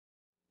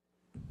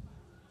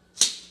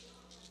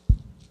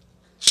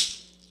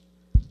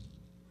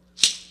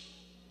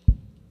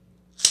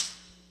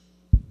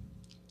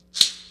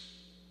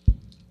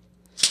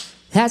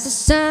As the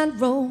sun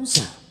rose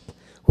up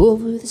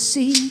over the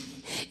sea,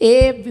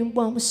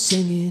 everyone was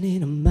singing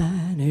in a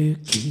minor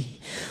key.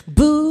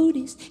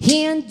 Buddhists,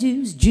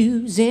 Hindus,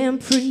 Jews,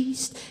 and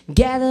priests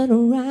gathered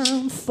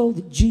around for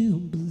the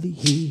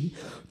Jubilee.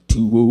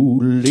 Two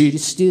old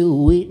ladies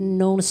still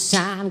waiting on a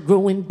sign,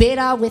 growing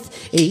bitter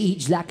with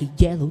age like a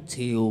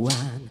yellowtail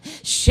wine,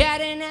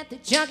 shouting at the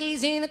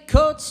junkies in the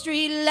cold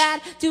street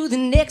light, do the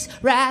next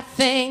right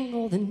thing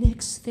or the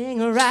next thing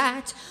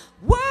right.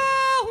 Wow,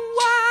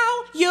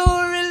 wow, you're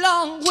a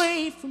long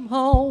way from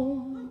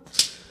home.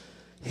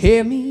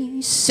 Hear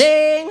me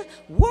sing,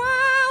 wow,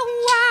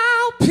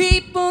 wow,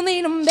 people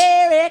need a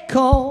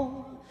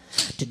miracle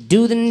to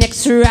do the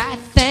next right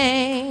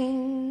thing.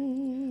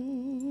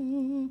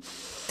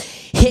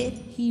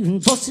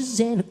 Hearing voices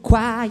and a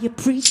choir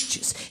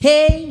preachers,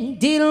 hey,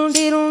 diddle,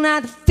 diddle,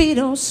 now the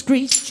fiddle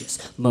screeches,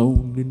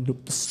 moaning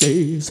up the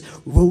stairs,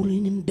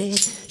 rolling in bed.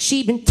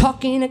 She been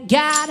talking to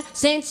God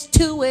since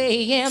 2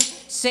 a.m.,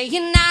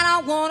 saying I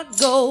don't wanna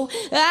go,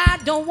 I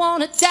don't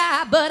wanna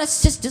die, but her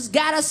sister's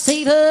gotta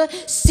save her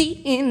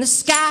seat in the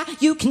sky.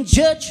 You can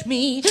judge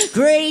me,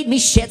 grade me,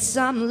 shed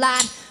some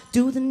light,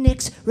 do the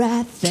next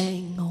right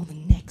thing or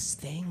the next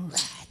thing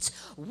right.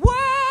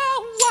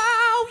 Wow,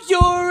 wow,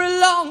 you're a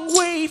long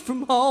way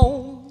from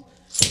home.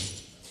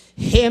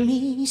 Hear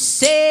me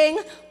sing,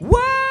 wow,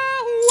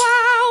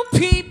 wow,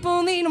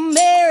 people need a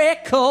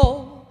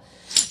miracle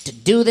to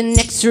do the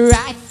next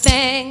right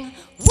thing.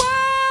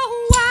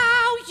 Wow,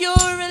 wow, you're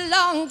a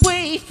long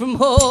way from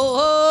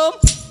home.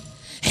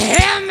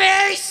 Hear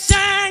me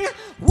sing,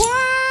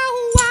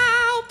 wow,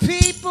 wow,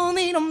 people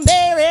need a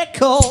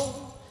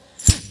miracle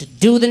to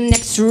do the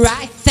next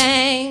right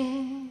thing.